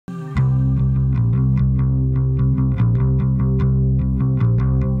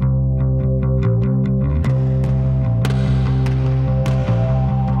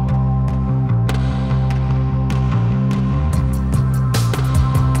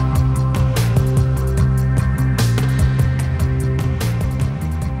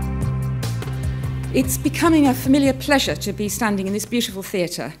It's becoming a familiar pleasure to be standing in this beautiful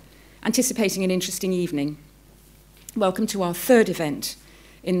theatre, anticipating an interesting evening. Welcome to our third event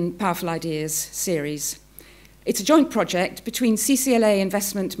in Powerful Ideas series. It's a joint project between CCLA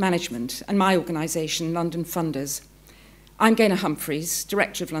Investment Management and my organisation, London Funders. I'm Gaynor Humphreys,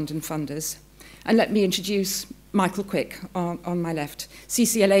 Director of London Funders, and let me introduce Michael Quick on my left,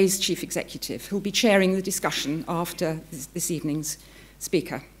 CCLA's Chief Executive, who'll be chairing the discussion after this evening's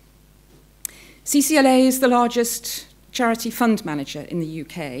speaker. CCLA is the largest charity fund manager in the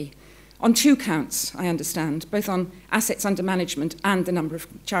UK, on two counts, I understand, both on assets under management and the number of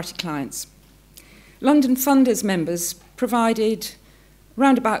charity clients. London Funders members provided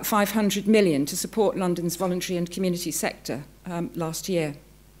around about 500 million to support London's voluntary and community sector last year.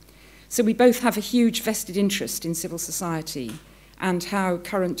 So we both have a huge vested interest in civil society and how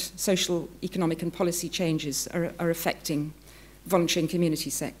current social, economic and policy changes are affecting voluntary and community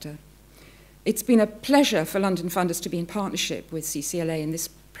sector. It's been a pleasure for London Funders to be in partnership with CCLA in this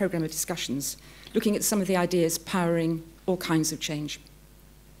programme of discussions, looking at some of the ideas powering all kinds of change.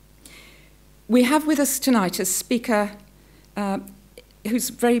 We have with us tonight a speaker who's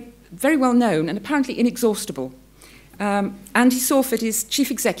very, very well known and apparently inexhaustible. Andy Sawford is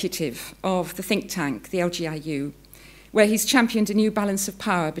Chief Executive of the think tank, the LGIU, where he's championed a new balance of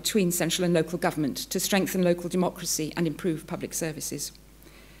power between central and local government to strengthen local democracy and improve public services.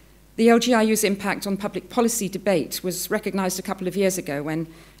 The LGIU's impact on public policy debate was recognised a couple of years ago when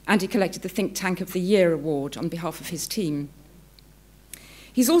Andy collected the Think Tank of the Year award on behalf of his team.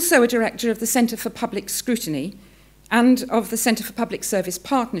 He's also a director of the Centre for Public Scrutiny and of the Centre for Public Service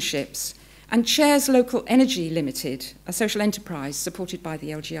Partnerships and chairs Local Energy Limited, a social enterprise supported by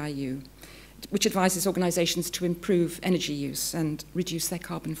the LGIU, which advises organisations to improve energy use and reduce their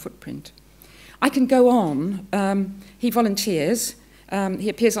carbon footprint. I can go on. He volunteers. He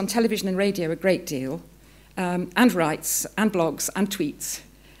appears on television and radio a great deal, and writes, and blogs, and tweets.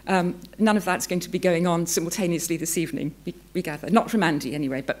 None of that's going to be going on simultaneously this evening, we gather. Not from Andy,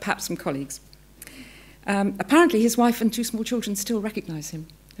 anyway, but perhaps from colleagues. Apparently, his wife and two small children still recognise him.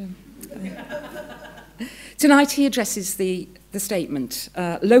 Tonight, he addresses the statement,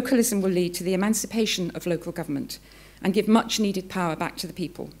 localism will lead to the emancipation of local government and give much-needed power back to the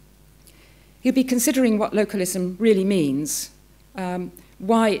people. He'll be considering what localism really means,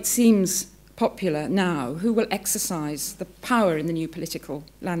 why it seems popular now, who will exercise the power in the new political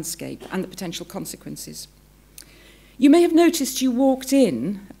landscape and the potential consequences. You may have noticed you walked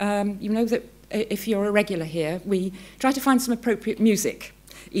in, you know that if you're a regular here, we try to find some appropriate music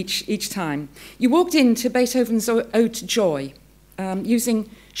each time. You walked into Beethoven's Ode to Joy, using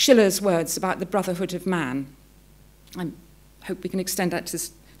Schiller's words about the brotherhood of man. I hope we can extend that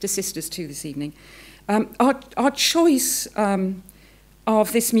to sisters too this evening. Our choice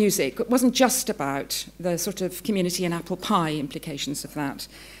of this music wasn't just about the sort of community and apple pie implications of that,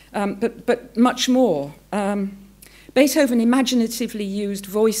 but much more. Beethoven imaginatively used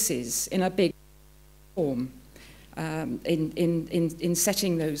voices in a big form in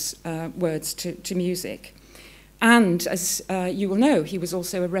setting those words to music. And as you will know, he was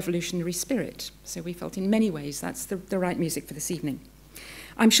also a revolutionary spirit. So we felt in many ways that's the right music for this evening.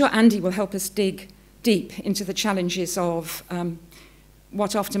 I'm sure Andy will help us dig deep into the challenges of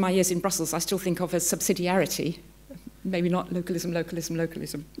what, after my years in Brussels, I still think of as subsidiarity, maybe not localism,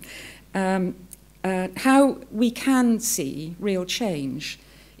 how we can see real change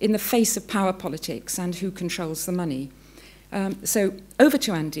in the face of power politics and who controls the money. So over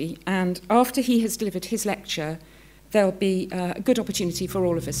to Andy, and after he has delivered his lecture, there'll be a good opportunity for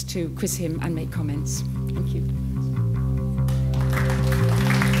all of us to quiz him and make comments. Thank you.